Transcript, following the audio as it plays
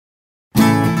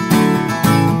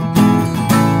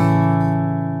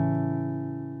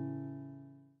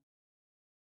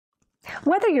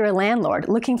Whether you're a landlord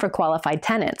looking for qualified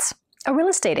tenants, a real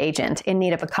estate agent in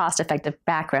need of a cost-effective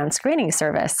background screening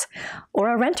service, or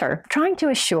a renter trying to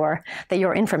assure that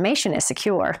your information is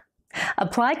secure,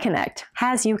 ApplyConnect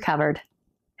has you covered.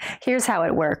 Here's how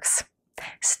it works.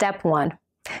 Step 1.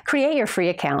 Create your free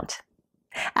account.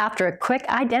 After a quick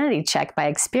identity check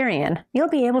by Experian, you'll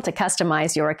be able to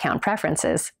customize your account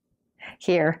preferences.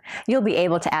 Here, you'll be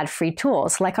able to add free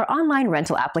tools like our online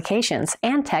rental applications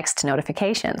and text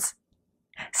notifications.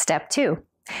 Step 2.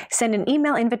 Send an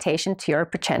email invitation to your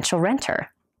potential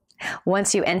renter.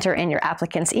 Once you enter in your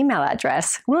applicant's email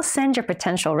address, we'll send your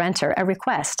potential renter a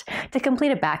request to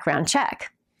complete a background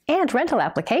check and rental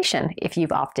application if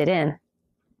you've opted in.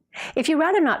 If you'd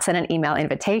rather not send an email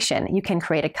invitation, you can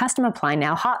create a custom Apply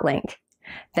Now hot link.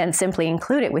 Then simply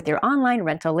include it with your online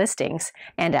rental listings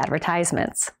and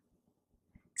advertisements.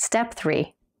 Step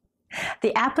 3.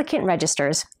 The applicant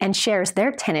registers and shares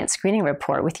their tenant screening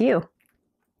report with you.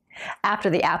 After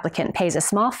the applicant pays a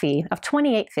small fee of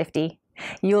 $28.50,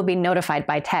 you will be notified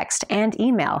by text and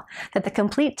email that the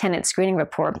complete tenant screening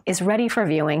report is ready for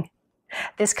viewing.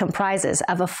 This comprises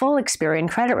of a full Experian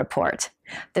credit report,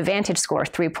 the VantageScore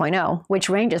 3.0, which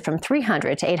ranges from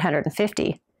 300 to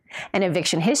 850, an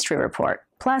eviction history report,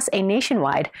 plus a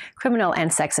nationwide criminal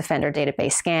and sex offender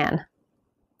database scan.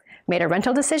 Made a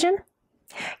rental decision?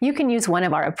 You can use one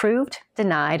of our approved,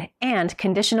 denied, and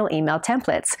conditional email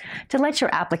templates to let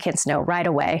your applicants know right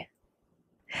away.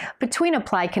 Between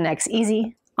ApplyConnect's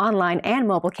easy, online, and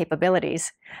mobile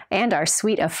capabilities, and our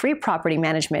suite of free property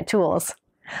management tools,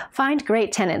 find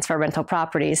great tenants for rental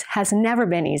properties has never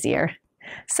been easier.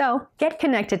 So get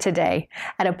connected today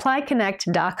at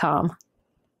applyconnect.com.